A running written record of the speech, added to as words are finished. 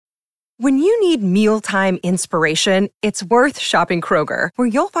When you need mealtime inspiration, it's worth shopping Kroger, where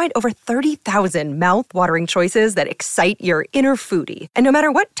you'll find over 30,000 mouth-watering choices that excite your inner foodie. And no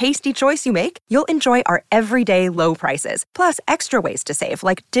matter what tasty choice you make, you'll enjoy our everyday low prices, plus extra ways to save,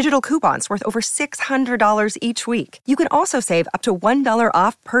 like digital coupons worth over $600 each week. You can also save up to $1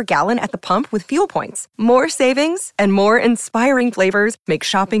 off per gallon at the pump with fuel points. More savings and more inspiring flavors make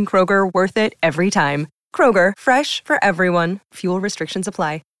shopping Kroger worth it every time. Kroger, fresh for everyone. Fuel restrictions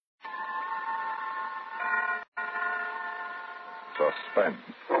apply. Suspense.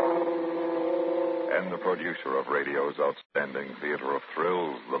 And the producer of radio's outstanding theater of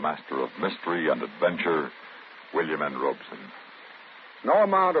thrills, the master of mystery and adventure, William N. Robson. No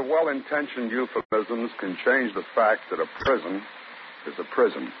amount of well-intentioned euphemisms can change the fact that a prison is a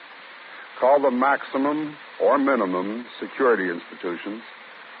prison. Call them maximum or minimum security institutions.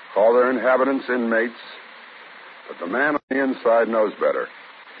 Call their inhabitants inmates. But the man on the inside knows better.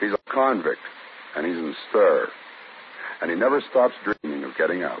 He's a convict, and he's in stir. And he never stops dreaming of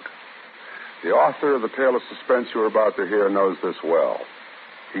getting out. The author of the tale of suspense you are about to hear knows this well.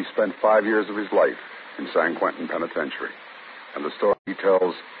 He spent 5 years of his life in San Quentin Penitentiary, and the story he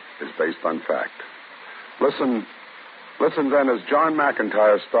tells is based on fact. Listen then as John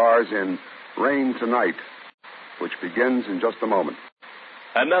McIntyre stars in Rain Tonight, which begins in just a moment.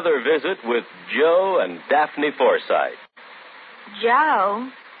 Another visit with Joe and Daphne Forsythe. Joe?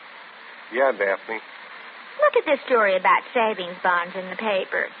 Yeah, Daphne. Look at this story about savings bonds in the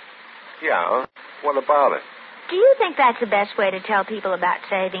paper. Yeah? What about it? Do you think that's the best way to tell people about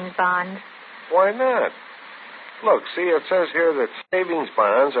savings bonds? Why not? Look, see, it says here that savings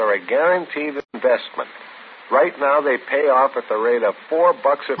bonds are a guaranteed investment. Right now, they pay off at the rate of $4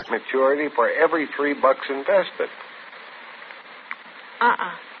 at maturity for every $3 invested.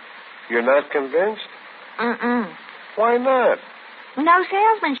 You're not convinced? Why not? No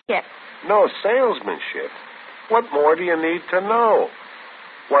salesmanship. No salesmanship? What more do you need to know?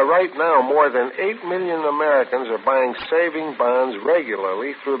 Why, right now, more than 8 million Americans are buying saving bonds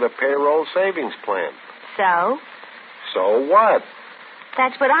regularly through the payroll savings plan. So? So what?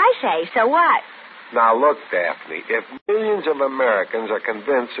 That's what I say. So what? Now, look, Daphne, if millions of Americans are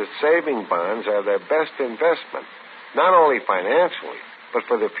convinced that saving bonds are their best investment, not only financially, but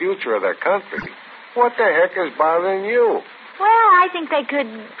for the future of their country, what the heck is bothering you? Well, I think they could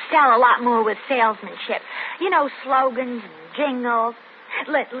sell a lot more with salesmanship. You know, slogans and jingles.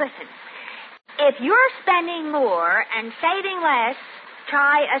 Listen, if you're spending more and saving less,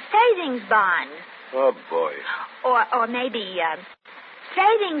 try a savings bond. Oh, boy. Or maybe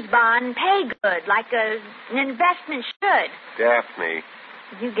savings bond pay good, like an investment should. Daphne.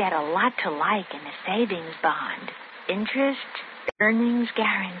 You get a lot to like in a savings bond. Interest, earnings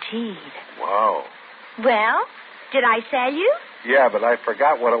guaranteed. Wow. Well, did I sell you? Yeah, but I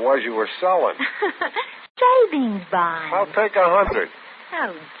forgot what it was you were selling. Savings bond. I'll take 100.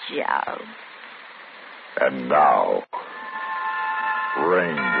 Oh, Joe. And now,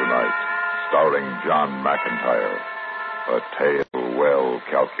 Rain Tonight, starring John McIntyre. A tale well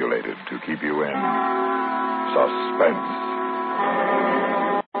calculated to keep you in suspense.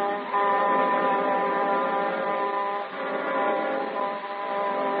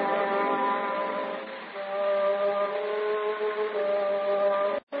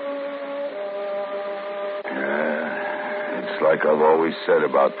 It's like I've always said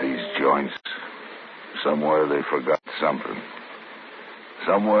about these joints. Somewhere they forgot something.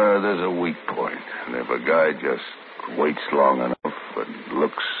 Somewhere there's a weak point. And if a guy just waits long enough and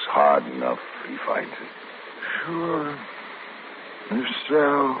looks hard enough, he finds it. Sure. You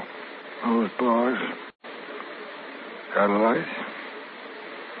sell those bars. Got a light?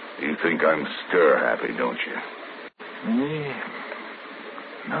 You think I'm stir-happy, don't you? Me?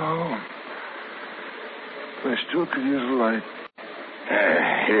 No. But I still could use a light.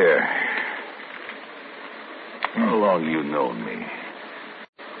 Here. How long you known me?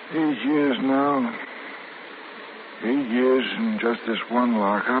 8 years now. 8 years in just this one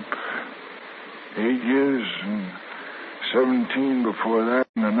lockup. 8 years and 17 before that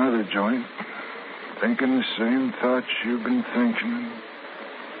in another joint. Thinking the same thoughts you've been thinking.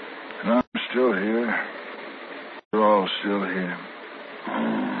 And I'm still here. We're all still here.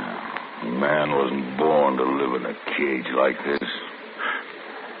 A man wasn't born to live in a cage like this.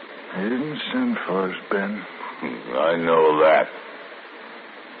 They didn't send for us, Ben. I know that.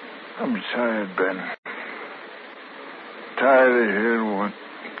 I'm tired, Ben. Tired of hearing what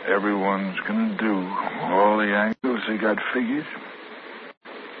everyone's gonna do. All the angles they got figured.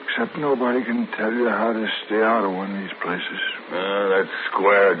 Except nobody can tell you how to stay out of one of these places. That's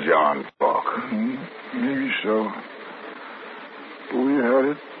square John talk. Maybe so. But we heard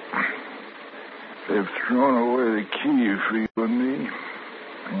it. They've thrown away the key for you and me,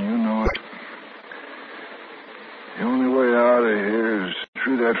 and you know it. The only way out of here is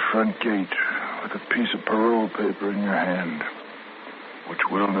through that front gate with a piece of parole paper in your hand, which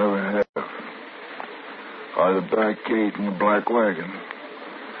we'll never have. By the back gate in the black wagon.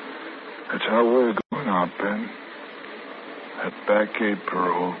 That's how we're going out, Ben. That back gate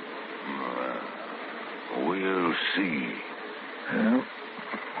parole. We'll see. Yeah,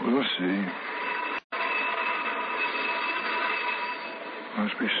 we'll see.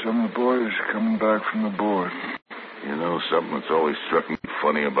 Must be some of the boys coming back from the board. You know something that's always struck me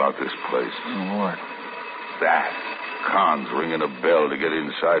funny about this place? What? That. Con's ringing a bell to get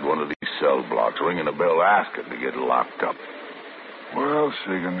inside one of these cell blocks. Ringing a bell asking to get locked up. Where else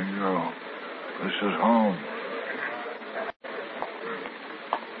are they going to go? This is home.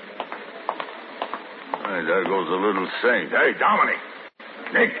 Hey, there goes the little saint. Hey, Dominic.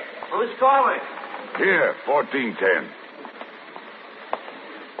 Nick. Who's calling? Here, 1410.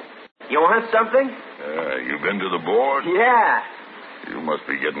 You want something? You been to the board? Yeah. You must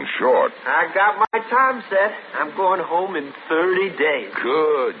be getting short. I got my time set. I'm going home in 30 days.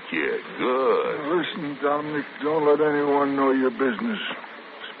 Good, kid, good. Listen, Dominic, don't let anyone know your business,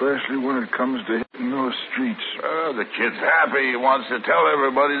 especially when it comes to hitting those streets. The kid's happy. He wants to tell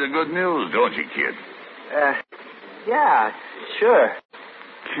everybody the good news, don't you, kid? Yeah, sure.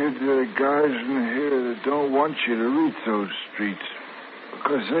 Kid, there are guys in here that don't want you to reach those streets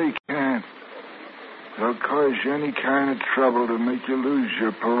because they can't. They'll cause you any kind of trouble to make you lose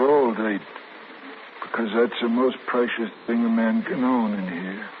your parole date because that's the most precious thing a man can own in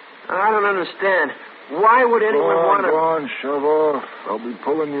here. I don't understand. Why would anyone want to... Go on, shove off. I'll be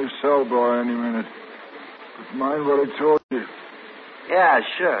pulling your cell bar any minute. But mind what I told you. Yeah,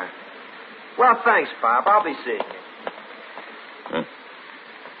 sure. Well, thanks, Pop. I'll be seeing you. Huh?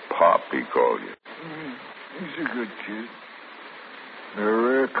 Pop, he called you. He's a good kid. They're a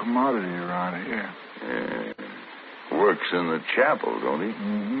rare commodity around here. Yeah. Works in the chapel, don't he?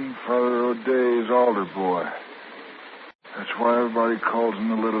 Mm-hmm. Father O'Day is altar boy. That's why everybody calls him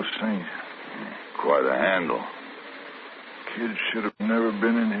the Little Saint. Quite a handle. Kid should have never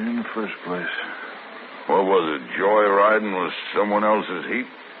been in here in the first place. What was it, joyriding with someone else's heap?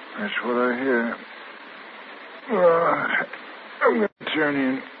 That's what I hear. I'm going to turn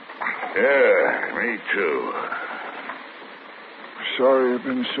in. Yeah, me too. Sorry I've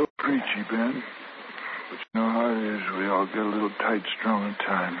been so preachy, Ben. But you know how it is. We all get a little tight-strung at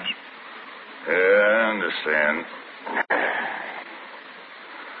times. Yeah, I understand.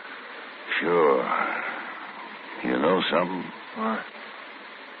 Sure. You know something? What?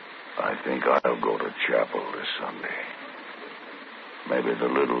 I think I'll go to chapel this Sunday. Maybe the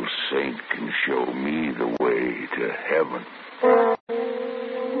little saint can show me the way to heaven.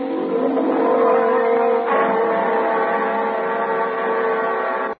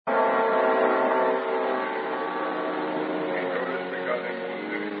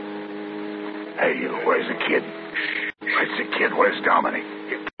 Hey, where's the kid? Where's the kid? Where's Dominic?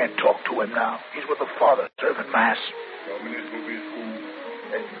 You can't talk to him now. He's with the father serving Mass.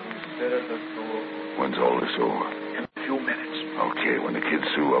 When's all this over? In a few minutes. Okay, when the kid's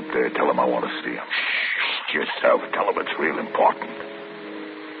through up there, tell him I want to see him. Shh, yourself. Tell him it's real important.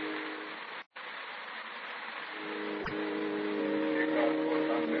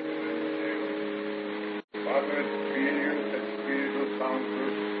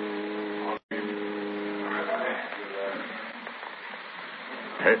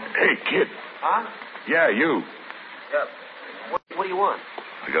 Hey, kid. Huh? Yeah, you. What do you want?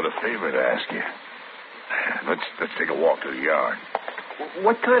 I got a favor to ask you. Let's take a walk to the yard.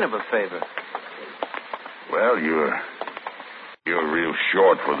 What kind of a favor? Well, you're real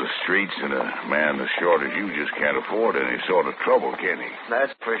short for the streets, and a man as short as you just can't afford any sort of trouble, can he?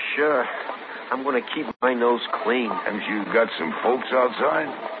 That's for sure. I'm going to keep my nose clean. Haven't you got some folks outside?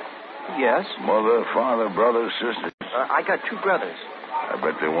 Yes. Mother, father, brothers, sisters? I got 2 brothers. I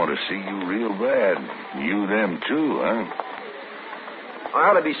bet they want to see you real bad. You them, too, huh? I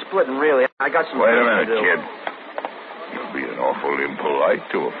ought to be splitting, really. I got some... Wait a minute, to do. kid. You're being awful impolite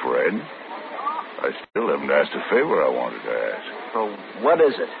to a friend. I still haven't asked a favor I wanted to ask. Oh, what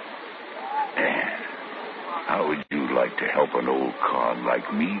is it? How would you like to help an old con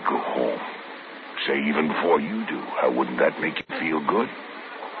like me go home? Say, even before you do. How wouldn't that make you feel good?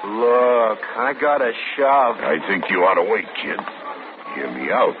 Look, I got a shove. I think you ought to wait, kid. Hear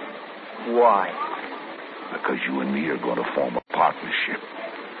me out. Why? Because you and me are going to form a partnership.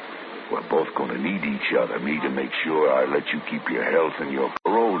 We're both going to need each other. Me to make sure I let you keep your health and your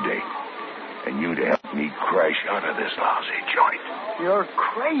parole date. And you to help me crash out of this lousy joint. You're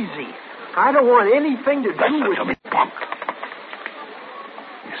crazy. I don't want anything to do Listen with... to me, punk.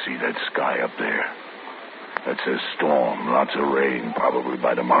 You see that sky up there? That says storm, lots of rain, probably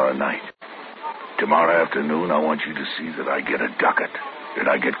by tomorrow night. Tomorrow afternoon, I want you to see that I get a ducat, that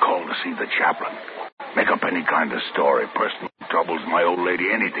I get called to see the chaplain. Make up any kind of story, personal troubles, my old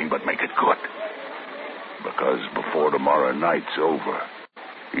lady, anything, but make it good. Because before tomorrow night's over,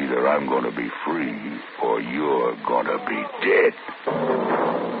 either I'm going to be free or you're going to be dead.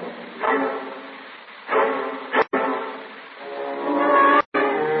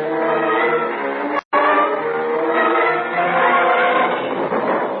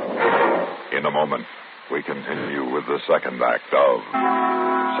 In a moment, we continue with the second act of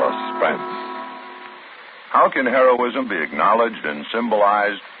Suspense. How can heroism be acknowledged and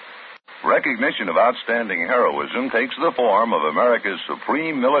symbolized? Recognition of outstanding heroism takes the form of America's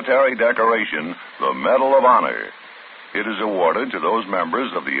supreme military decoration, the Medal of Honor. It is awarded to those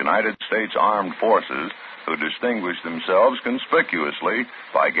members of the United States Armed Forces who distinguish themselves conspicuously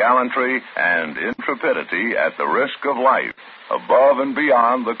by gallantry and intrepidity at the risk of life, above and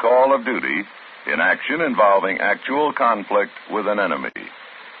beyond the call of duty, in action involving actual conflict with an enemy.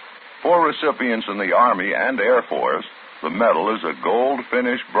 For recipients in the Army and Air Force, the medal is a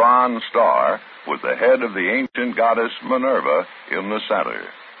gold-finished bronze star with the head of the ancient goddess Minerva in the center.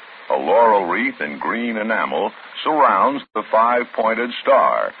 A laurel wreath in green enamel surrounds the five-pointed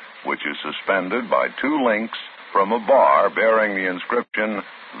star, which is suspended by two links from a bar bearing the inscription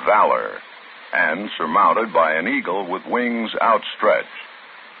Valor, and surmounted by an eagle with wings outstretched.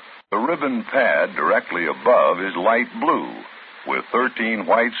 The ribbon pad directly above is light blue, with 13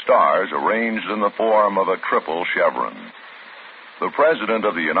 white stars arranged in the form of a triple chevron. The President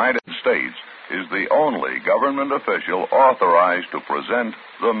of the United States is the only government official authorized to present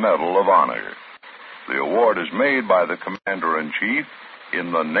the Medal of Honor. The award is made by the Commander-in-Chief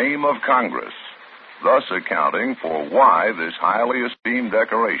in the name of Congress, thus accounting for why this highly esteemed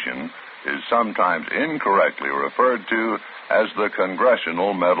decoration is sometimes incorrectly referred to as the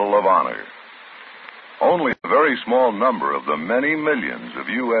Congressional Medal of Honor. Only a very small number of the many millions of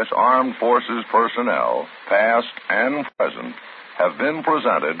U.S. Armed Forces personnel, past and present, have been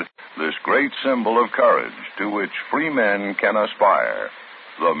presented this great symbol of courage to which free men can aspire,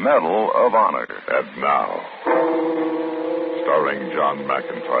 the Medal of Honor. And now, starring John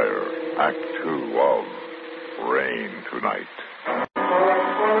McIntyre, Act 2 of Rain Tonight.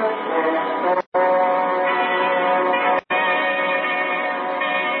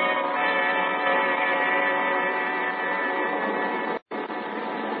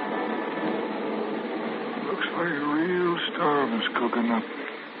 Cooking up.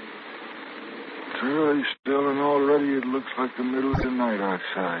 It's early still, and already it looks like the middle of the night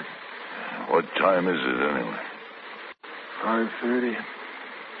outside. What time is it, anyway? 5:30.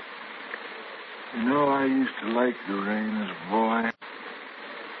 You know, I used to like the rain as a boy.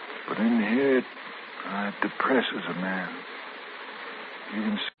 But in here, it depresses a man.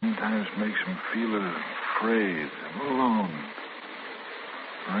 Even sometimes makes him feel afraid and alone.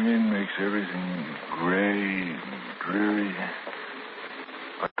 Rain makes everything gray and dreary.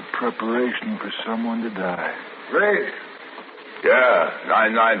 Like a preparation for someone to die. Ray, Yeah,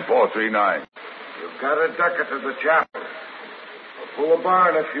 99439. you've got a ducat to the chapel. We'll pull a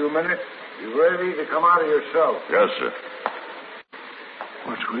bar in a few minutes. You ready to come out of your cell? Yes, sir.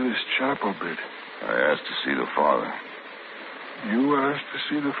 What's with this chapel bit? I asked to see the father. You asked to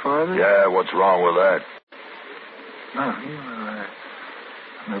see the father? Yeah, what's wrong with that? Nothing.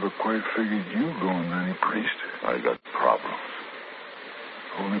 I never quite figured you going to any priest. I got problems.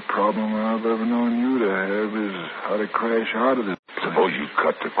 Only problem I've ever known you to have is how to crash out of this place. Suppose you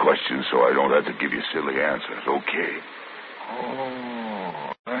cut the question so I don't have to give you silly answers. Okay.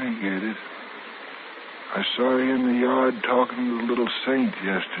 Oh, I get it. I saw you in the yard talking to the little saint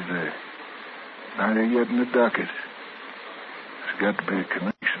yesterday. Now you're getting a ducat. There's got to be a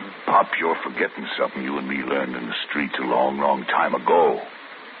connection. Pop, you're forgetting something you and me learned in the streets a long, long time ago.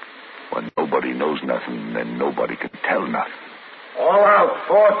 When nobody knows nothing, then nobody can tell nothing. All out,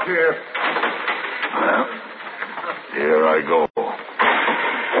 fork here. Well, here I go.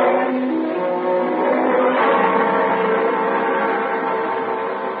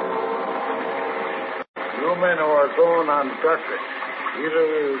 You men who are going on ducat, either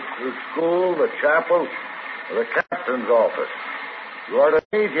the school, the chapel, or the captain's office. You are to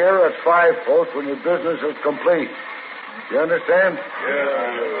meet here at 5 post when your business is complete. You understand?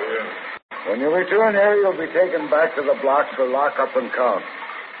 Yeah. When you return here, you'll be taken back to the blocks for lockup and count.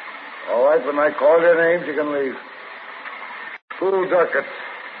 All right, when I call your names, you can leave. School ducats.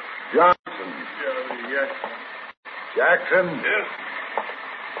 Johnson. Yes. Jackson. Yes.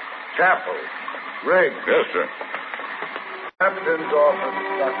 chapel. Riggs. Yes, sir. Captain's office,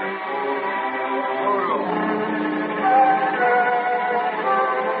 Doctor.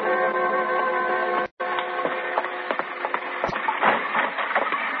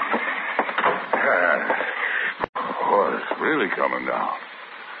 Really coming down.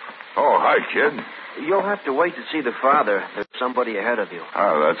 Oh, hi, kid. You'll have to wait to see the father. There's somebody ahead of you.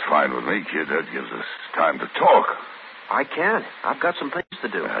 Oh, that's fine with me, kid. That gives us time to talk. I can't. I've got some things to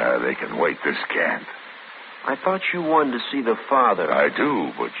do. They can wait. This can't. I thought you wanted to see the father. I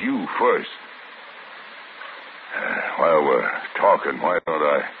do, but you first. While we're talking, why don't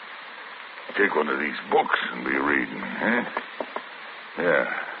I take one of these books and be reading, eh?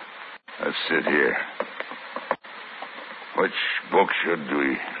 Yeah. Let's sit here. Which book should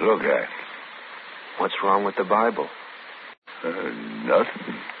we look at? What's wrong with the Bible?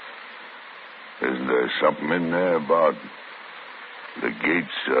 Nothing. Isn't there something in there about the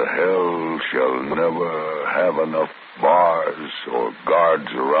gates of hell shall never have enough bars or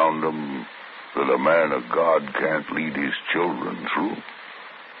guards around them that a man of God can't lead his children through?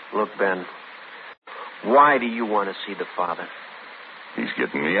 Look, Ben, why do you want to see the father? He's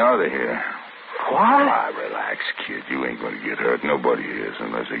getting me out of here. What? Ah, relax, kid. You ain't going to get hurt. Nobody is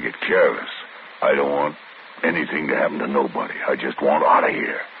unless they get careless. I don't want anything to happen to nobody. I just want out of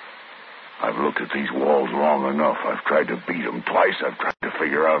here. I've looked at these walls long enough. I've tried to beat them twice. I've tried to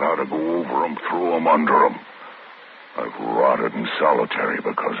figure out how to go over them, through them, under them. I've rotted in solitary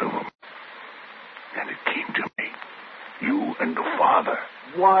because of them. And it came to me. You and the father.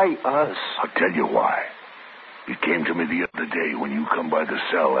 Why us? I'll tell you why. It came to me the other day when you come by the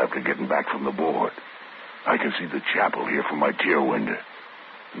cell after getting back from the board. I can see the chapel here from my tier window.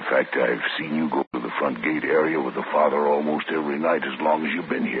 In fact, I've seen you go to the front gate area with the father almost every night as long as you've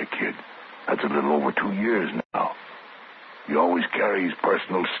been here, kid. That's a little over 2 years now. He always carries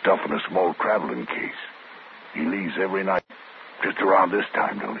personal stuff in a small traveling case. He leaves every night, just around this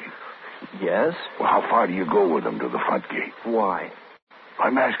time, don't he? Yes? Well, how far do you go with him to the front gate? Why?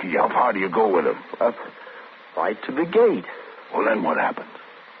 I'm asking you, how far do you go with him? Right to the gate. Well, then what happens?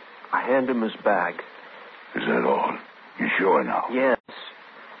 I hand him his bag. Is that all? You sure now? Yes.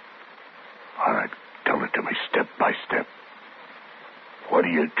 All right, tell it to me step by step. What do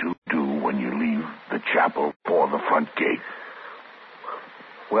you two do when you leave the chapel for the front gate?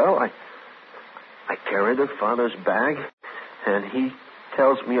 Well, I carry the father's bag, and he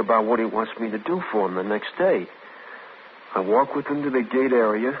tells me about what he wants me to do for him the next day. I walk with him to the gate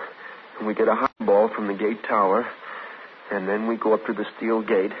area, and we get a highball from the gate tower, and then we go up to the steel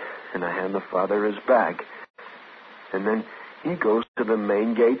gate, and I hand the father his bag. And then he goes to the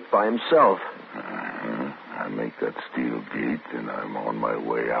main gate by himself. I make that steel gate, and I'm on my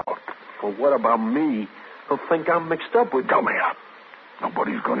way out. Well, what about me? He'll think I'm mixed up with... Come here.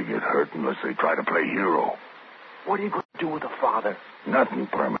 Nobody's going to get hurt unless they try to play hero. What are you going to do with the father? Nothing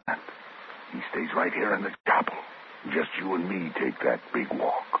permanent. He stays right here in the chapel. Just you and me take that big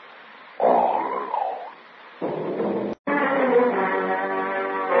walk. All alone.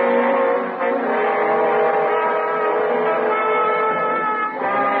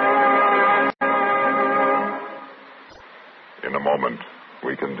 In a moment,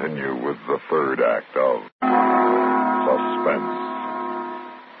 we continue with the third act of Suspense.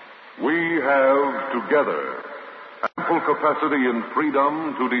 We have together ample capacity and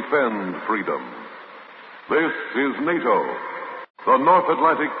freedom to defend freedom. This is NATO, the North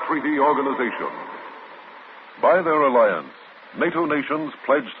Atlantic Treaty Organization. By their alliance, NATO nations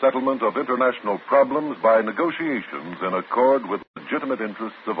pledge settlement of international problems by negotiations in accord with legitimate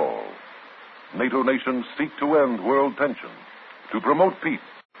interests of all. NATO nations seek to end world tension, to promote peace,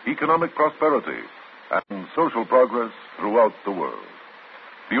 economic prosperity, and social progress throughout the world.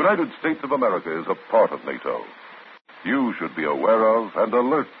 The United States of America is a part of NATO. You should be aware of and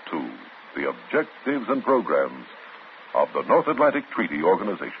alert to the objectives and programs of the North Atlantic Treaty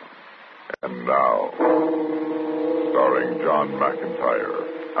Organization. And now, starring John McIntyre,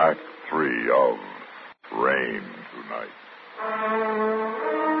 Act 3 of Rain Tonight.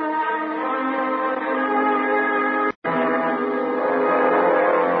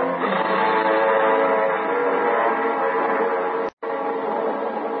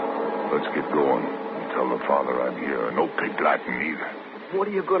 Let's get going. Tell the father I'm here. No pig Latin either. What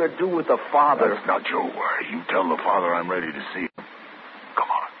are you going to do with the father? That's not your worry. You tell the father I'm ready to see him. Come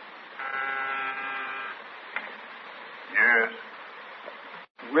on. Yes.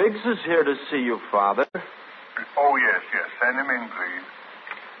 Riggs is here to see you, Father. Oh, yes. Send him in, please.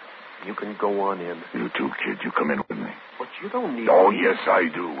 You can go on in. You too, kid. You come in with me. But you don't need... Oh, yes, I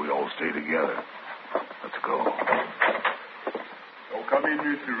do. We all stay together. Let's go. Oh, come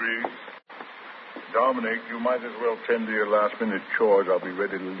morning, Mr. Riggs. Dominic, you might as well tend to your last-minute chores. I'll be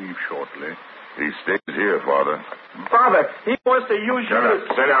ready to leave shortly. He stays here, Father. Father, he wants to use Shut up.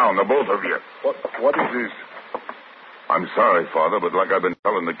 Sit down, the both of you. What is this? I'm sorry, Father, but like I've been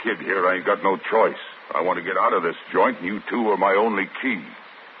telling the kid here, I ain't got no choice. I want to get out of this joint, and you two are my only key.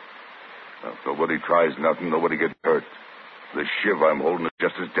 Now, if nobody tries nothing, nobody gets hurt. The shiv I'm holding is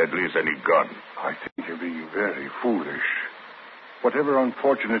just as deadly as any gun. I think you're being very foolish. Whatever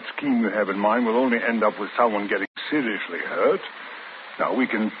unfortunate scheme you have in mind will only end up with someone getting seriously hurt. Now, we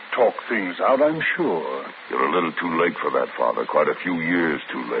can talk things out, I'm sure. You're a little too late for that, Father. Quite a few years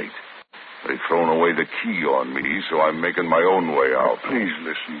too late. They've thrown away the key on me, so I'm making my own way out. Please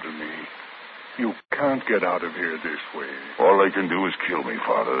listen to me. You can't get out of here this way. All they can do is kill me,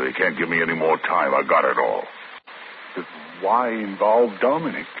 Father. They can't give me any more time. I got it all. But why involve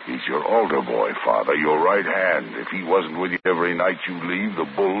Dominic? He's your altar boy, Father, your right hand. If he wasn't with you every night you leave, the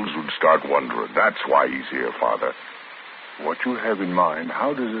bulls would start wondering. That's why he's here, Father. What you have in mind,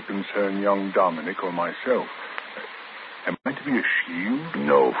 how does it concern young Dominic or myself? Am I to be a shield?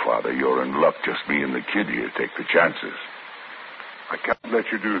 No, Father, you're in luck. Just me and the kid here take the chances. I can't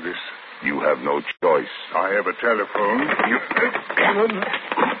let you do this. You have no choice. I have a telephone.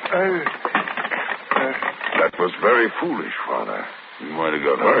 That was very foolish, Father. You might have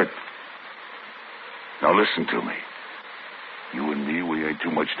got hurt. Now listen to me. You and me, we ain't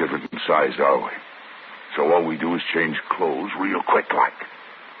too much different in size, are we? So all we do is change clothes real quick like.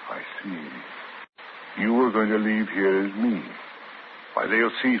 I see. You were going to leave here as me. Why,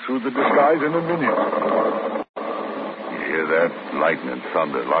 they'll see through the disguise in a minute. You hear that? Lightning,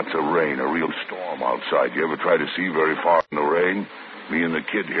 thunder, lots of rain, a real storm outside. You ever try to see very far in the rain? Me and the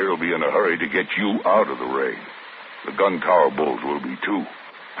kid here will be in a hurry to get you out of the rain. The gun tower bulls will be, too.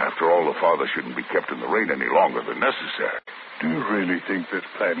 After all, the Father shouldn't be kept in the rain any longer than necessary. Do you really think this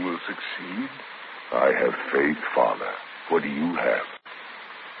plan will succeed? I have faith, Father. What do you have?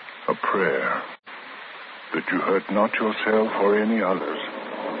 A prayer. That you hurt not yourself or any others.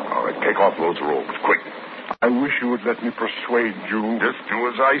 All right, take off those robes, quick. I wish you would let me persuade you. Just do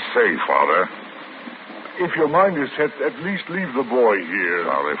as I say, Father. If your mind is set, at least leave the boy here.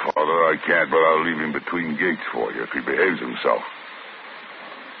 Sorry, Father, I can't, but I'll leave him between gates for you if he behaves himself.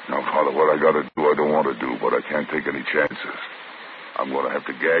 Now, Father, what I gotta do, I don't want to do, but I can't take any chances. I'm gonna have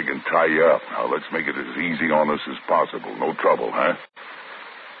to gag and tie you up. Now, let's make it as easy on us as possible. No trouble, huh?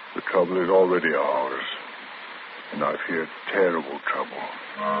 The trouble is already ours. And I fear terrible trouble.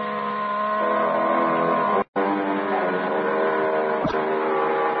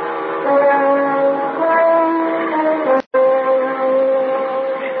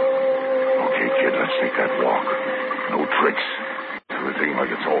 Okay, kid, let's take that walk. No tricks. Everything like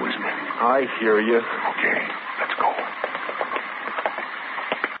it's always been. I hear you. Okay, let's go.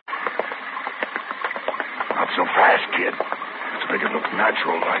 Not so fast, kid. Let's make it look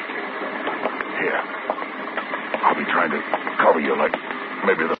natural like. Here. I'll be trying to cover you like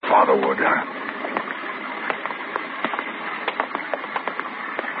maybe the Father would, huh?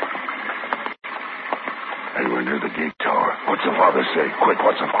 Hey, we're near the gate tower. What's the Father say? Quick,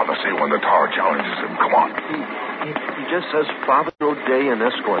 what's the Father say when the tower challenges him? Come on. He just says Father O'Day and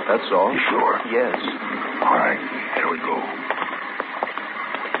escort, that's all. You sure? Yes. All right, here we go.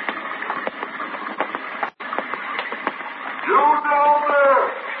 You down there!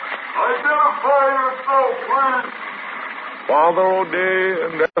 Identify yourself, please! Father O'Day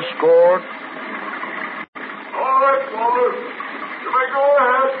and escort. All right, Father. You may go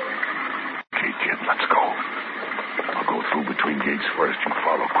ahead. Okay, kid, let's go. I'll go through between gates first. You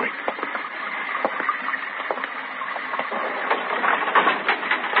follow quick.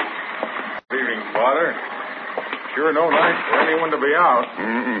 Good evening, Father. Sure no night for anyone to be out.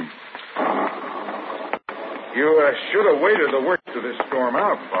 You should have waited the worst of this storm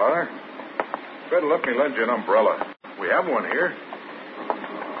out, Father. Better let me lend you an umbrella. We have one here.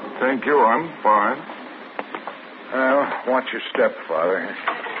 Thank you. I'm fine. Well, watch your step, Father.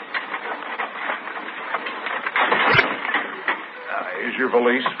 Here's your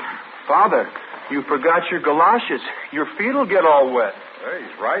valise. Father, you forgot your galoshes. Your feet will get all wet. Hey,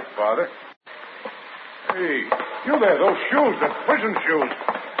 he's right, Father. Hey, you there, those shoes, the prison shoes.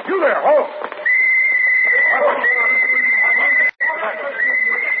 You there, halt!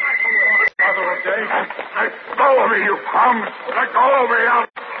 Father O'Day. Let go of me, you crumbs. Let go of me. I'll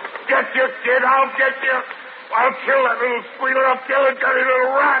get you, kid. I'll get you. I'll kill that little squealer. I'll kill that dirty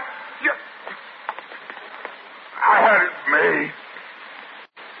little rat. I had it made.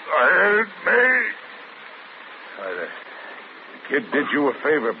 The kid did you a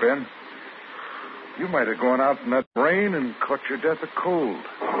favor, Ben. You might have gone out in that rain and caught your death of cold.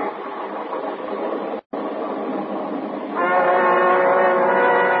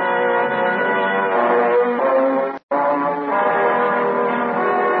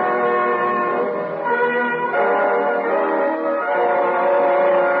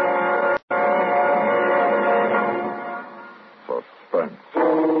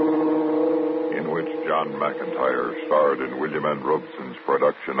 McIntyre starred in William N. Robson's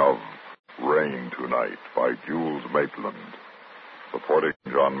production of Rain Tonight by Jules Maitland. Supporting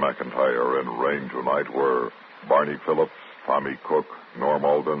John McIntyre in Rain Tonight were Barney Phillips, Tommy Cook, Norm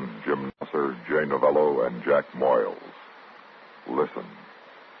Alden, Jim Nasser, Jay Novello, and Jack Moyles. Listen.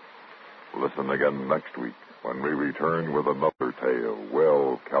 Listen again next week when we return with another tale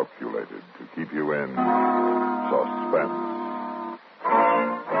well calculated to keep you in suspense.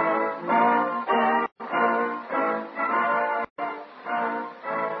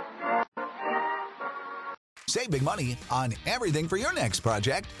 Save big money on everything for your next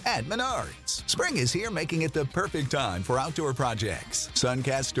project at Menards. Spring is here, making it the perfect time for outdoor projects.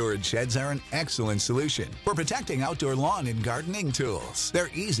 Suncast storage sheds are an excellent solution for protecting outdoor lawn and gardening tools.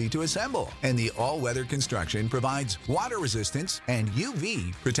 They're easy to assemble, and the all-weather construction provides water resistance and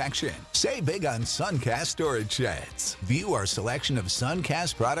UV protection. Save big on Suncast storage sheds. View our selection of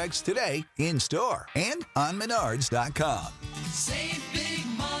Suncast products today in store and on Menards.com. Save